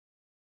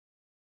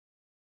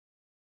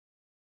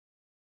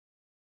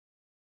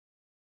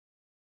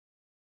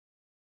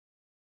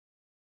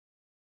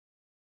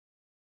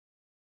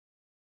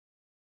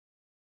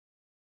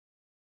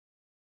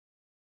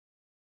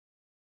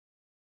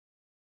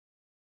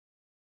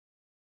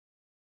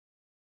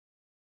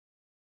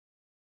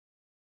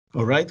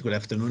All right, good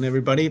afternoon,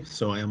 everybody.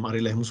 So I am Ari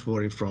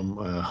LEHMUSVUORI from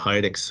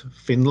Hidex,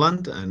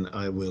 Finland, and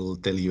I will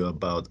tell you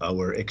about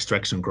our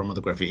extraction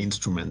chromatography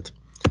instrument.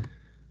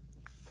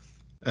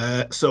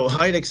 So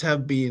Hidex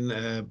have been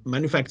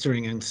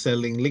manufacturing and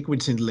selling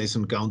liquid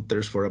scintillation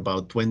counters for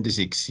about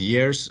 26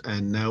 years,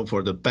 and now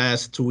for the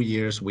past 2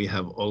 years we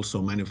have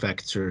also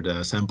manufactured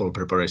sample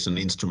preparation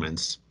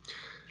instruments.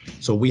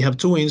 So we have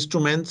two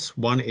instruments.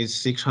 One is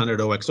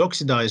 600OX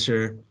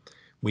oxidizer,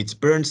 which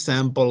burns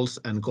samples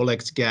and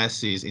collects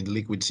gases in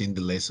liquid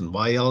scintillation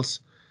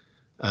vials,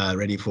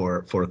 ready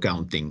for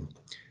counting.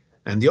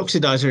 And the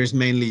oxidizer is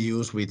mainly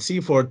used with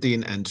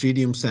C14 and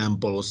tritium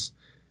samples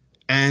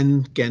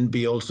and can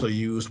be also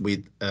used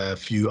with a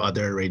few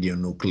other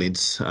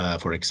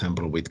radionuclides, for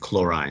example, with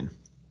chlorine.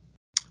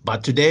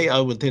 But today I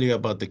will tell you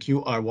about the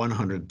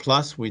QR100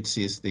 Plus, which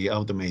is the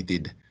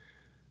automated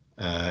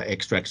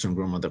extraction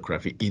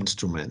chromatography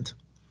instrument.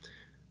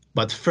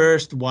 But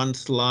first, one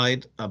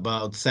slide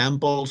about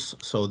samples.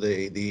 So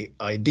the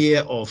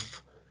idea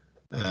of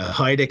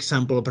Hidex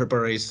sample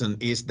preparation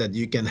is that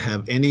you can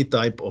have any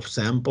type of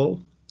sample.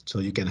 So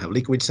you can have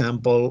liquid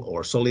sample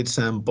or solid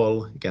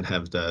sample. You can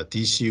have the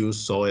tissue,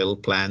 soil,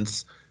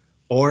 plants,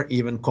 or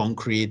even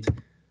concrete.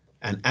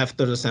 And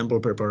after the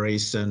sample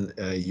preparation,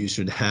 you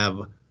should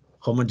have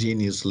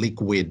homogeneous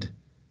liquid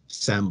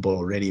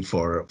sample ready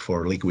for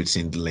liquid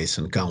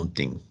scintillation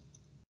counting.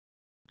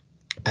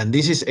 And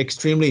this is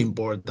extremely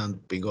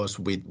important because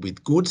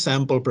with good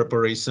sample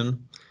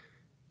preparation,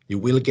 you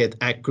will get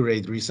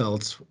accurate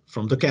results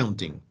from the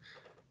counting.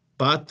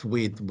 But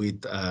with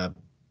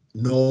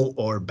no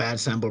or bad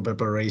sample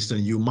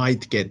preparation, you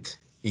might get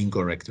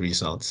incorrect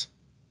results.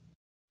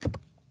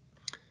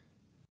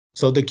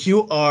 So the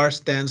QR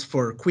stands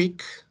for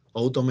quick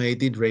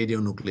automated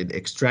radionuclide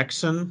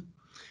extraction.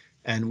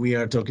 And we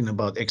are talking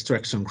about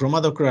extraction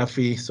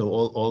chromatography. So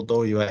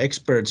although you are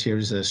experts, here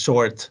is a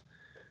short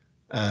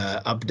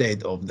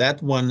update of that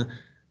one.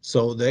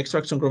 So the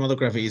extraction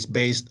chromatography is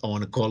based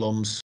on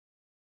columns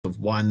of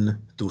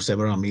 1 to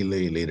several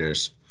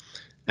milliliters.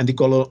 And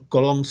the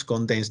columns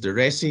contains the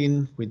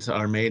resin, which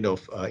are made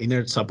of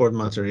inert support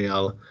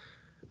material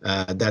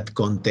that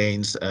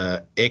contains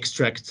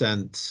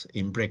extractant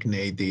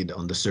impregnated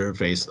on the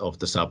surface of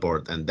the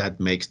support, and that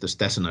makes the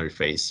stationary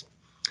phase.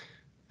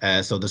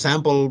 So the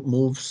sample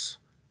moves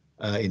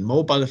in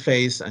mobile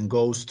phase and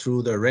goes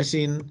through the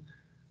resin,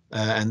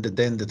 and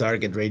then the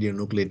target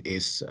radionuclide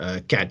is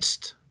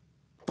catched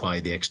by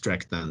the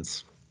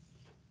extractants.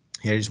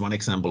 Here is one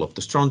example of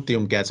the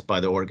strontium catched by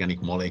the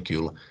organic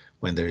molecule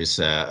when there is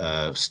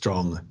a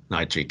strong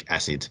nitric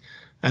acid,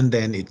 and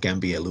then it can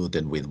be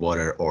eluted with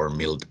water or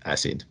milled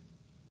acid.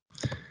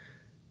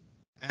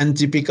 And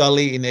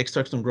typically in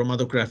extraction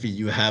chromatography,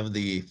 you have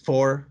the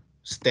 4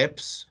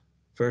 steps.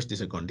 First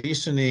is a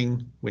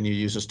conditioning, when you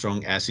use a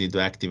strong acid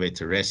to activate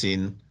the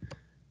resin.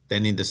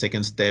 Then in the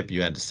second step,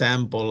 you add the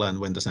sample, and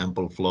when the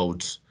sample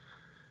floats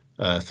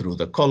through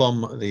the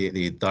column,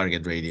 the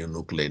target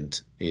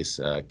radionuclide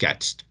is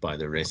catched by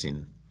the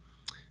resin.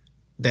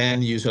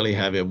 Then usually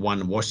have a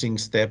one washing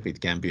step.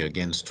 It can be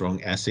again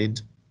strong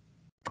acid.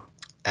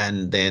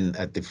 And then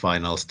at the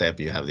final step,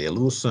 you have the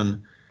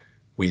elution,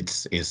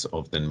 which is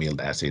often milled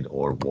acid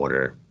or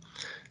water.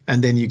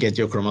 And then you get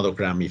your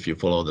chromatogram if you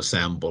follow the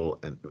sample,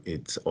 and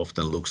it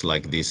often looks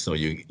like this. So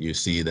you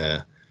see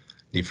the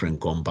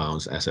different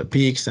compounds as a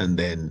peaks, and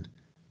then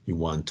you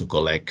want to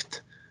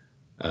collect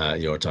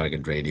your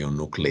target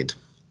radionuclide.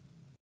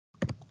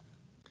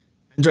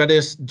 And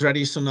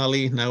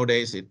traditionally,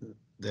 nowadays,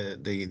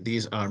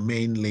 these are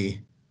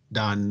mainly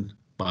done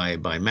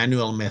by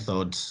manual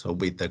methods. So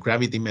with the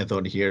gravity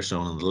method here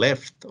shown on the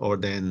left, or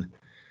then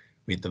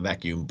with the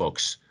vacuum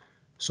box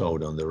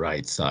showed on the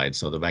right side.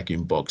 So the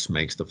vacuum box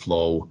makes the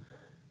flow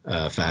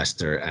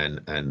faster,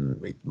 and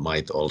it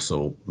might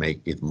also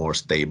make it more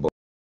stable.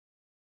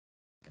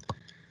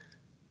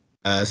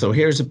 So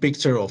here's a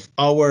picture of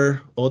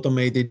our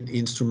automated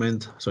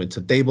instrument. So it's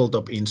a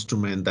tabletop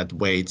instrument that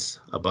weighs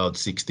about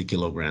 60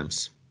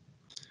 kilograms.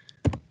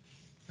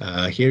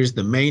 Here's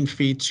the main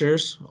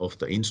features of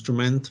the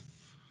instrument.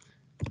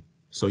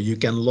 So you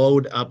can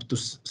load up to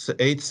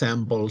 8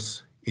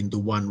 samples into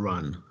one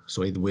run.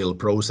 So it will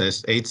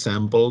process 8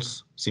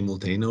 samples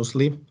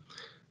simultaneously,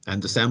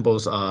 and the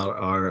samples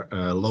are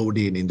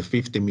loaded in the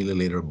 50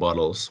 milliliter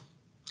bottles.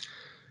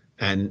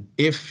 And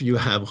if you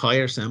have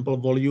higher sample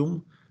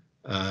volume,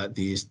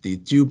 the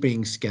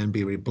tubings can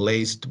be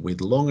replaced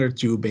with longer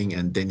tubing,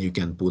 and then you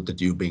can put the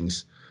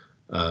tubings,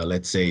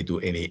 let's say, to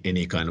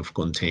any kind of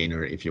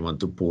container if you want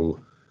to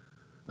pull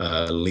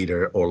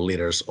liter or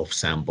liters of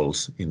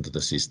samples into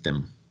the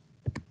system.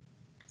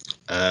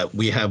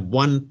 We have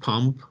one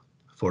pump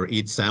for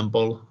each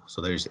sample, so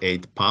there's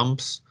 8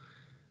 pumps,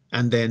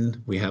 and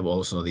then we have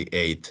also the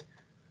 8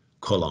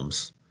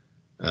 columns.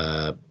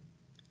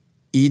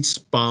 Each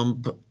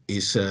pump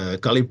is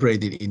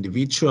calibrated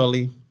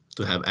individually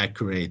to have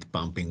accurate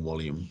pumping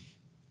volume.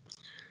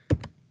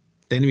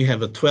 Then we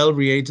have a 12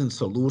 reagent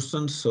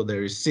solutions, so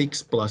there is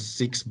 6 plus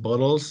 6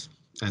 bottles,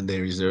 and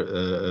there is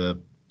 2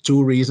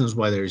 reasons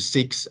why there is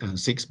 6 and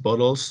 6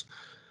 bottles.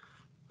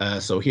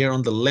 So here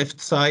on the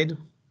left side,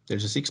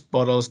 there's 6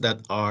 bottles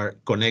that are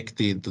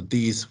connected to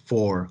these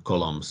 4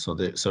 columns.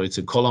 So it's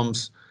a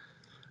columns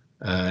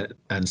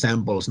and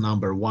samples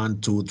number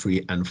 1, 2,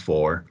 3, and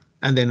 4.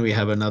 And then we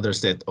have another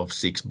set of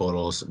 6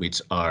 bottles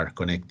which are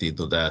connected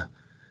to the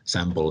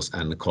samples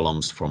and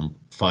columns from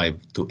 5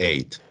 to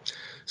 8.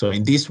 So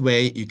in this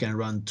way, you can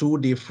run 2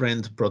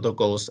 different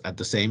protocols at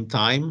the same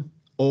time,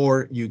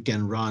 or you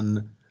can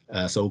run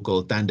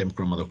so-called tandem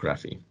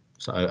chromatography.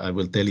 So I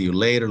will tell you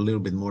later a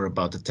little bit more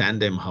about the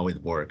tandem, how it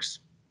works.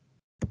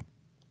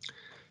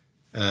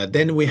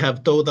 Then we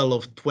have total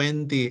of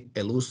 20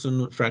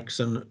 elution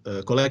fraction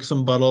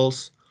collection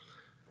bottles.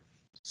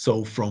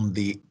 So from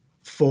the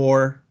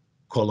 4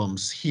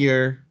 columns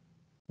here,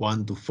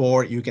 1 to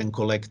 4, you can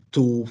collect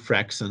 2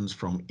 fractions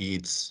from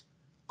each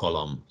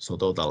column. So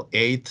total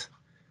 8.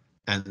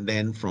 And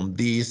then from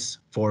these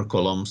 4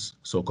 columns,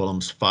 so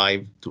columns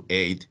 5 to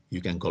 8,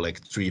 you can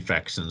collect 3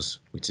 fractions,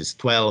 which is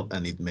 12,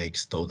 and it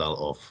makes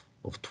total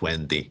of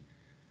 20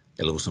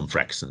 elution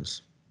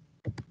fractions.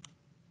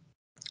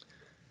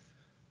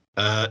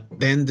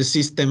 Then the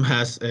system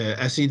has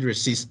acid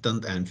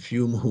resistant and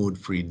fume hood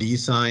free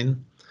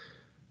design.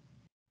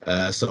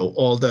 So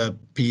all the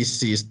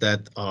pieces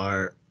that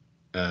are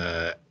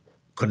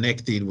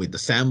connected with the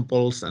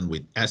samples and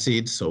with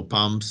acids, so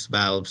pumps,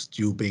 valves,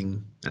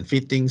 tubing, and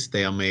fittings,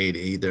 they are made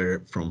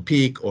either from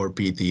PEEK or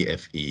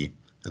PTFE,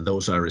 and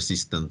those are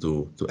resistant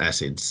to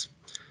acids.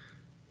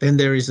 Then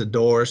there is a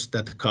doors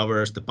that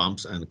covers the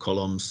pumps and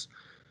columns,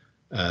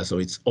 so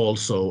it's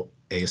also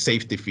a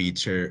safety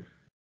feature.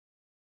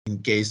 In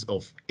case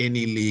of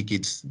any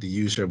leakage, the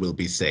user will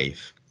be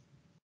safe.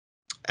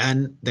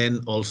 And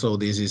then also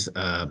this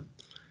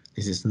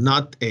is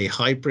not a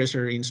high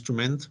pressure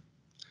instrument,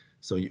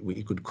 so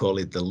we could call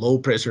it the low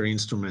pressure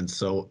instrument.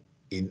 So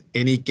in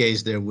any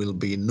case, there will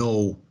be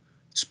no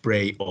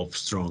spray of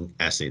strong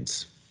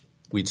acids,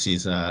 which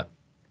is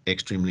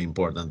extremely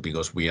important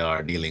because we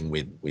are dealing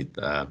with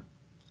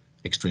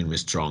extremely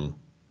strong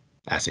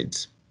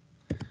acids.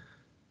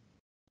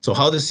 So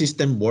how the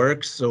system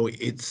works, so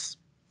it's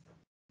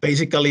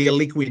basically a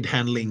liquid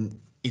handling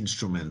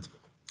instrument.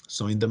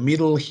 So in the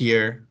middle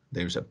here,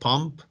 there's a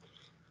pump,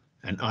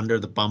 and under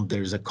the pump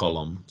there is a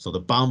column. So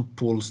the pump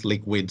pulls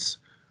liquids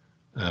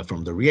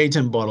from the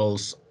reagent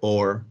bottles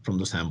or from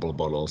the sample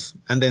bottles,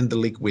 and then the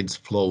liquids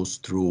flows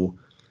through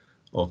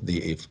of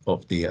the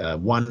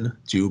one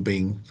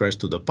tubing first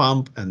to the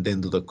pump and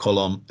then to the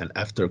column, and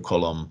after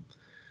column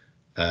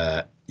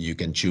you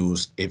can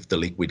choose if the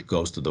liquid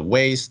goes to the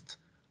waste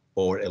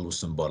or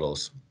elution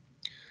bottles.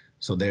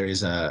 So there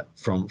is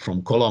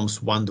from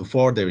columns 1 to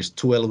 4 there is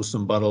 2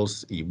 elution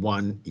bottles,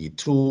 E1,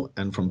 E2,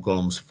 and from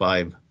columns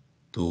 5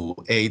 to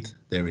 8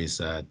 there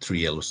is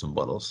 3 elution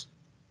bottles.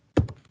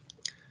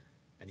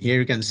 And here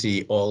you can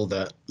see all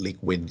the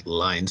liquid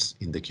lines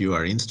in the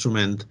QR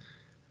instrument.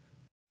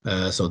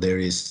 So there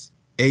is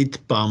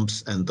 8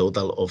 pumps and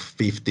total of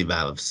 50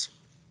 valves.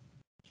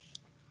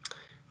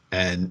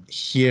 And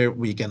here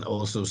we can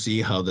also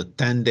see how the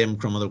tandem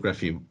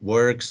chromatography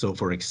works. So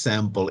for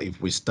example,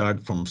 if we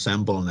start from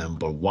sample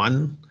number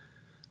 1,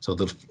 so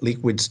the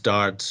liquid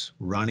starts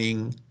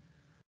running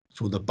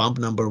through the pump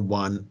number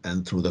 1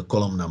 and through the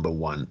column number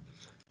 1.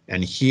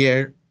 And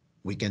here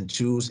we can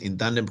choose in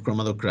tandem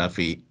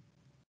chromatography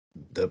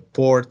the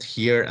port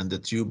here and the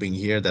tubing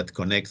here that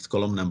connects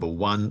column number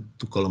 1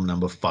 to column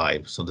number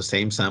 5. So the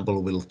same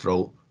sample will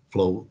flow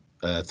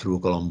through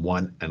column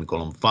 1 and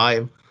column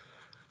 5.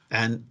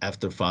 And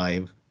after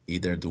 5,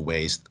 either the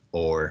waste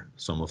or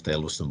some of the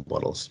elution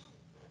bottles.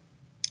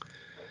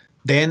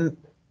 Then,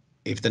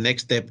 if the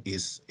next step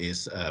is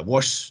a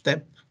wash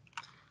step,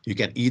 you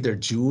can either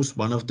choose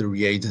one of the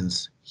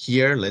reagents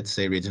here. Let's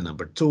say reagent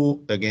number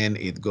 2. Again,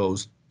 it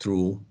goes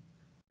through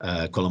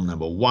column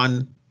number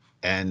 1,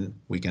 and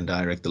we can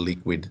direct the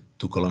liquid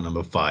to column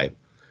number 5.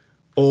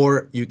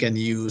 Or you can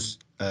use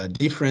a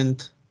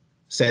different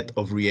set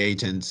of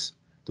reagents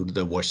to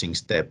the washing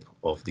step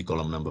of the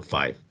column number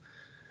 5.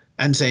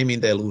 And same in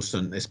the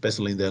elution,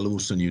 especially in the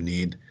elution, you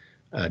need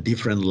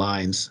different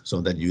lines so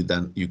that you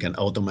can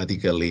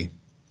automatically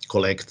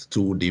collect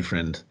 2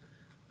 different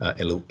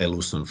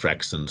elution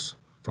fractions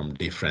from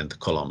different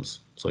columns.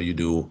 So you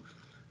do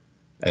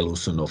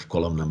elution of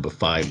column number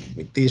 5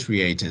 with these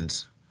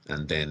reagents,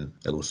 and then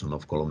elution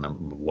of column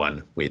number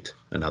 1 with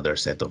another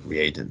set of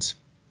reagents.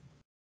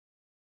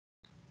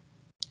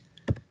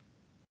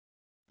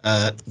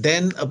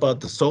 Then about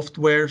the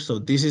software. So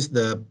this is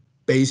the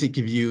basic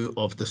view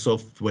of the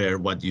software,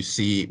 what you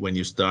see when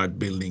you start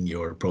building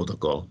your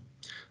protocol.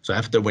 So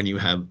after when you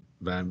have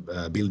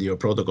built your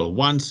protocol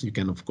once, you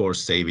can of course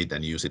save it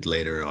and use it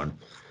later on.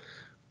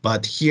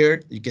 But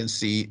here you can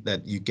see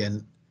that you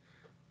can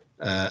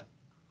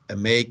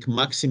make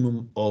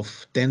maximum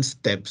of 10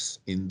 steps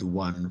into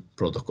one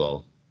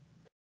protocol.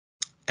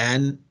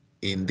 And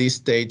in this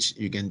stage,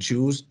 you can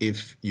choose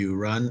if you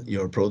run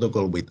your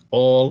protocol with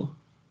all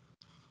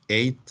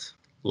 8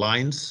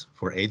 lines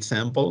for 8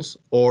 samples,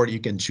 or you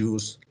can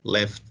choose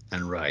left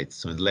and right.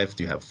 So in left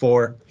you have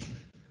 4,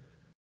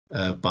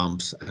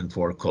 pumps and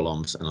 4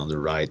 columns, and on the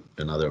right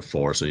another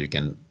 4. So you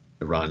can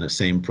run the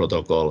same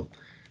protocol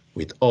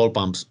with all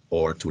pumps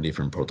or 2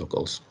 different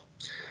protocols.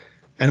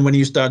 And when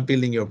you start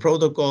building your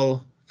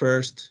protocol,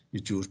 first you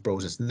choose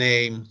process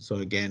name. So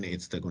again,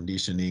 it's the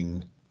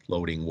conditioning,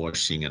 loading,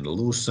 washing, and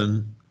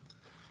elution.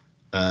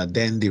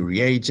 Then the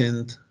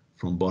reagent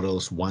from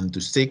bottles 1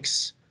 to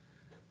 6.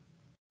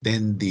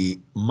 Then the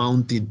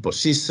mounted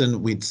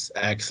position, which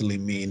actually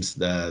means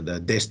the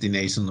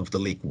destination of the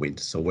liquid,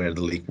 so where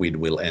the liquid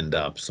will end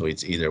up. So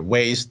it's either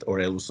waste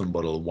or elution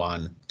bottle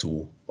 1,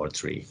 2, or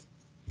 3.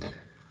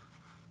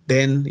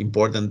 Then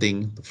important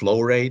thing, the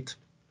flow rate,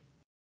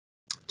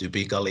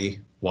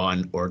 typically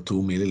 1 or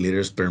 2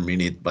 milliliters per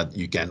minute, but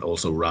you can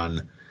also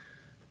run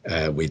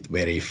with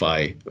very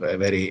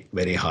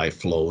high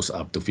flows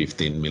up to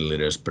 15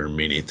 milliliters per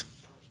minute.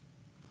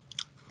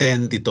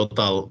 Then the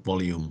total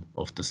volume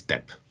of the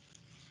step.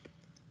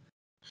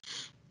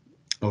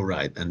 All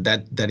right, and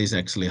that is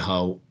actually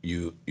how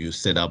you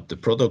set up the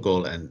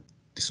protocol, and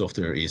the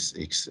software is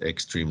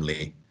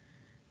extremely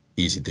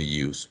easy to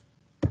use.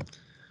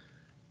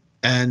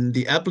 And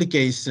the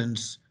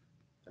applications,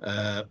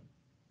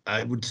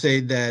 I would say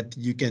that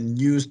you can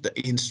use the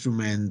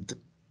instrument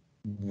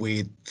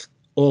with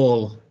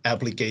all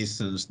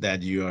applications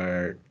that you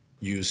are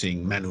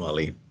using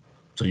manually.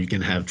 So you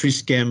can have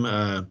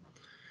Trischem,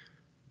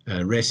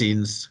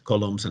 resins,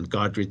 columns, and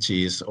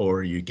cartridges,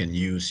 or you can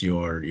use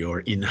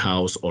your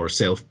in-house or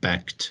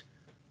self-packed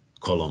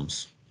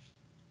columns.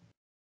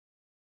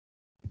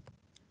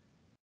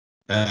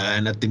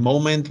 And at the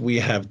moment, we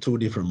have 2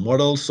 different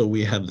models. So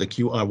we have the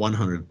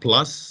QR100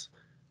 Plus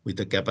with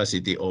the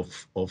capacity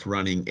of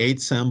running 8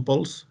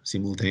 samples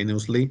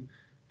simultaneously.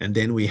 And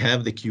then we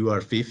have the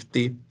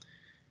QR50,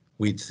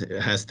 which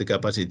has the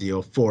capacity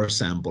of 4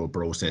 sample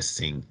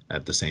processing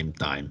at the same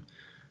time.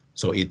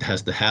 So it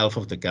has the half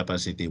of the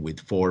capacity with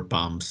 4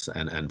 pumps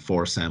and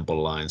 4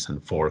 sample lines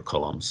and 4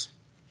 columns.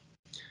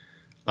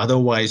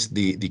 Otherwise,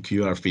 the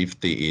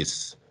QR50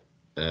 is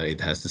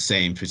it has the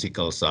same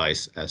physical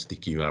size as the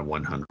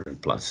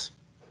QR100 Plus.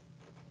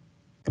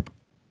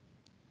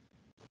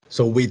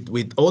 So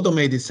with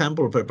automated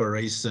sample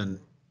preparation,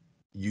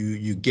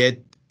 you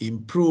get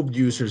improved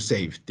user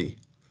safety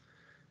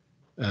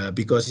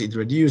because it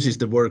reduces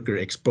the worker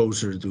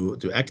exposure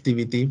to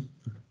activity,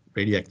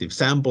 radioactive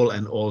sample,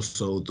 and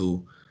also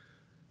to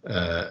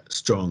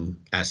strong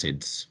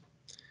acids.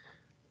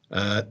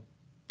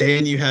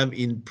 Then you have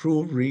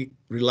improved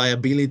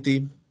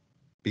reliability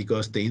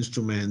because the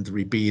instrument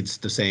repeats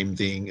the same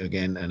thing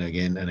again and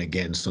again and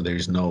again, so there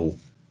is no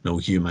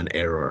human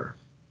error.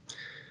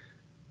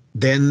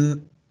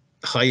 Then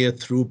higher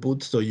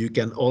throughput, so you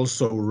can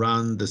also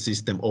run the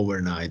system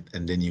overnight,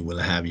 and then you will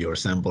have your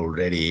sample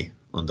ready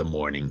on the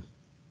morning.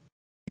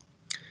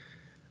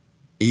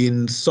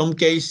 In some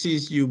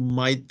cases, you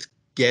might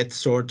get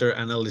shorter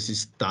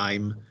analysis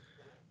time,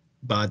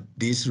 but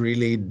this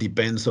really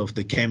depends on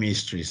the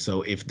chemistry.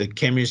 So if the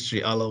chemistry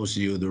allows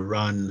you to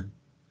run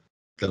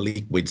the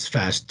liquids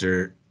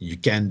faster, you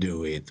can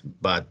do it.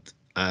 But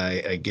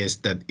I guess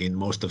that in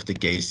most of the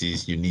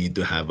cases, you need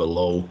to have a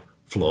low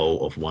flow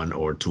of 1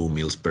 or 2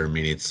 mils per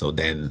minute. So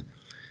then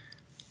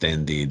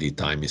the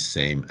time is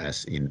same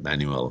as in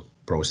manual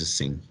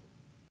processing.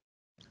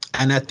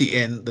 And at the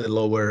end, the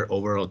lower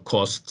overall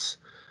costs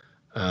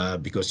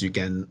because you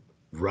can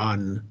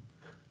run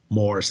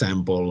more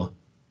sample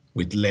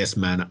with less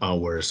man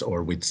hours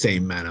or with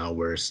same man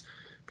hours,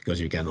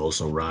 because you can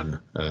also run,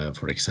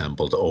 for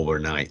example, the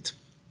overnight.